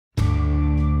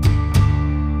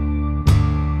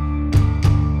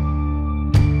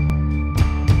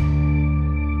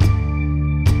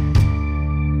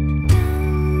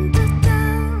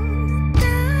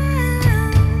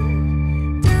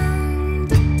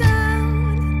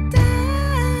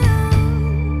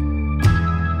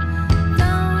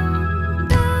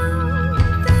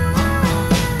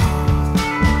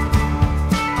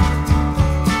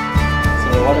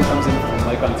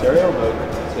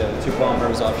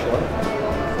shore.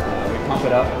 We pump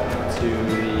it up to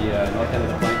the north end of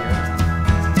the plant here.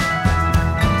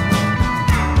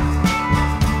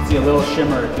 See a little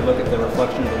shimmer if you look at the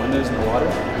reflection of the windows in the water.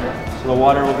 So the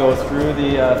water will go through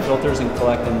the filters and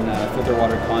collect in filter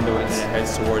water conduits. And it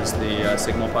heads towards the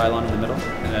signal pylon in the middle.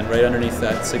 And then right underneath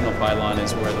that signal pylon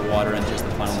is where the water enters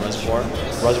the final reservoir.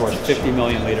 The reservoir is 50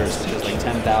 million liters, which is like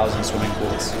 10,000 swimming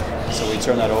pools. So we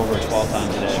turn that over 12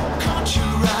 times a day.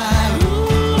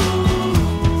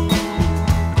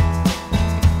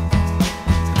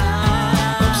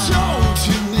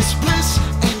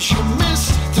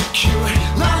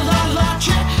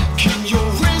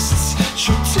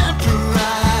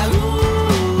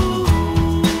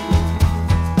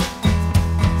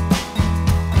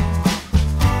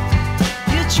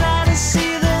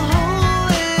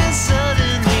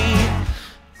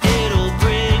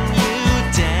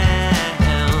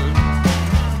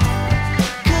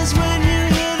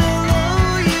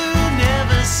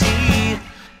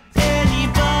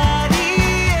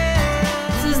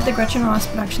 The Gretchen Ross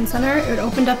Production Center. It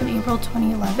opened up in April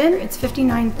 2011. It's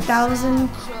 59,000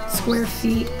 square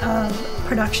feet of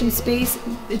production space.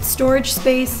 It's storage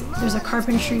space, there's a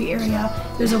carpentry area,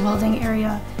 there's a welding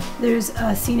area, there's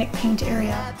a scenic paint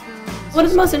area. One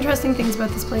of the most interesting things about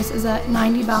this place is that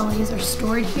 90 ballets are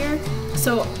stored here.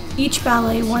 So each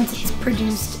ballet, once it's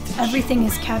produced, everything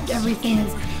is kept, everything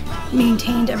is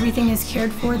maintained, everything is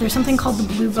cared for. There's something called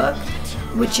the Blue Book,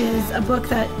 which is a book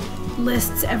that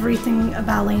lists everything a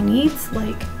ballet needs,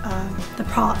 like the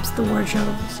props, the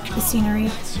wardrobe, the scenery,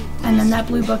 and then that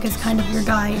blue book is kind of your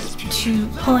guide to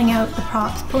pulling out the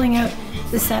props, pulling out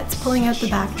the sets, pulling out the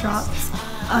backdrops.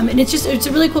 And it's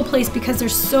a really cool place because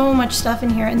there's so much stuff in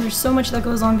here and there's so much that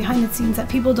goes on behind the scenes that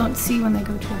people don't see when they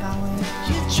go to a ballet.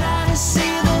 You try to see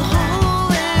the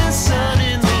whole and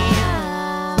suddenly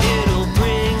it'll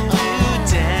bring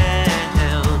you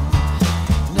down.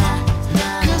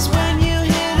 'Cause when you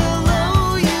hit a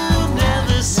low, you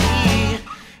never see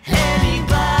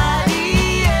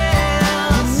anybody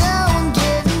else. Now I'm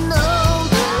getting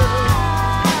older,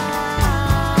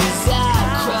 'cause I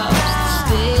crossed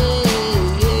the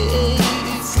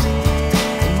stage,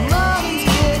 and mom's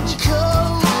getting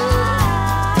colder.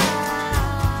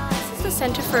 This is the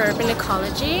Center for Urban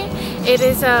Ecology. It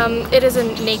is a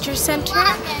nature center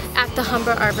at the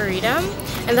Humber Arboretum,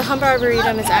 and the Humber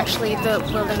Arboretum is actually the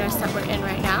wilderness that we're in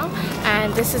right now,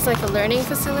 and this is like a learning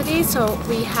facility, so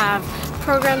we have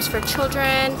programs for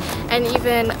children, and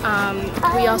even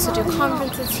we also do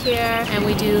conferences here, and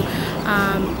we do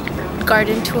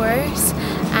garden tours,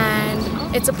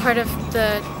 and it's a part of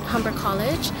the Humber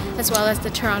College as well as the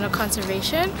Toronto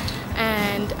Conservation,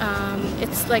 and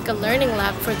it's like a learning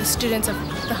lab for the students of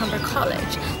the Humber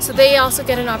College. So they also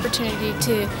get an opportunity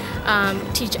to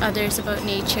teach others about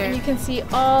nature. And you can see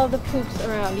all the poops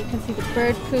around. You can see the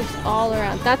bird poops all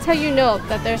around. That's how you know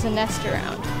that there's a nest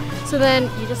around. So then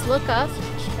you just look up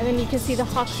and then you can see the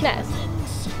hawk's nest.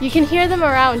 You can hear them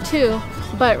around too,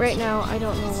 but right now I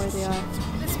don't know where they are.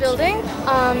 This building,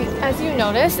 as you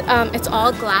notice, it's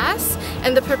all glass,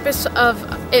 and the purpose of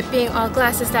it being all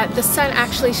glass is that the sun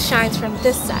actually shines from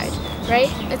this side, right?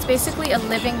 It's basically a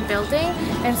living building,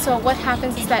 and so what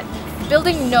happens is that the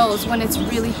building knows when it's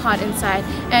really hot inside,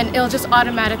 and it'll just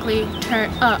automatically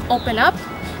open up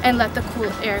and let the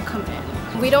cool air come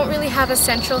in. We don't really have a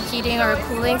central heating or a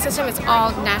cooling system, it's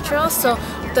all natural, so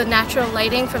the natural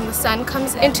lighting from the sun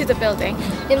comes into the building.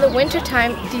 In the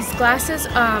wintertime, these glasses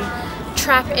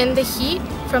trap in the heat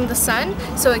from the sun,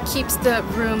 so it keeps the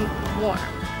room warm.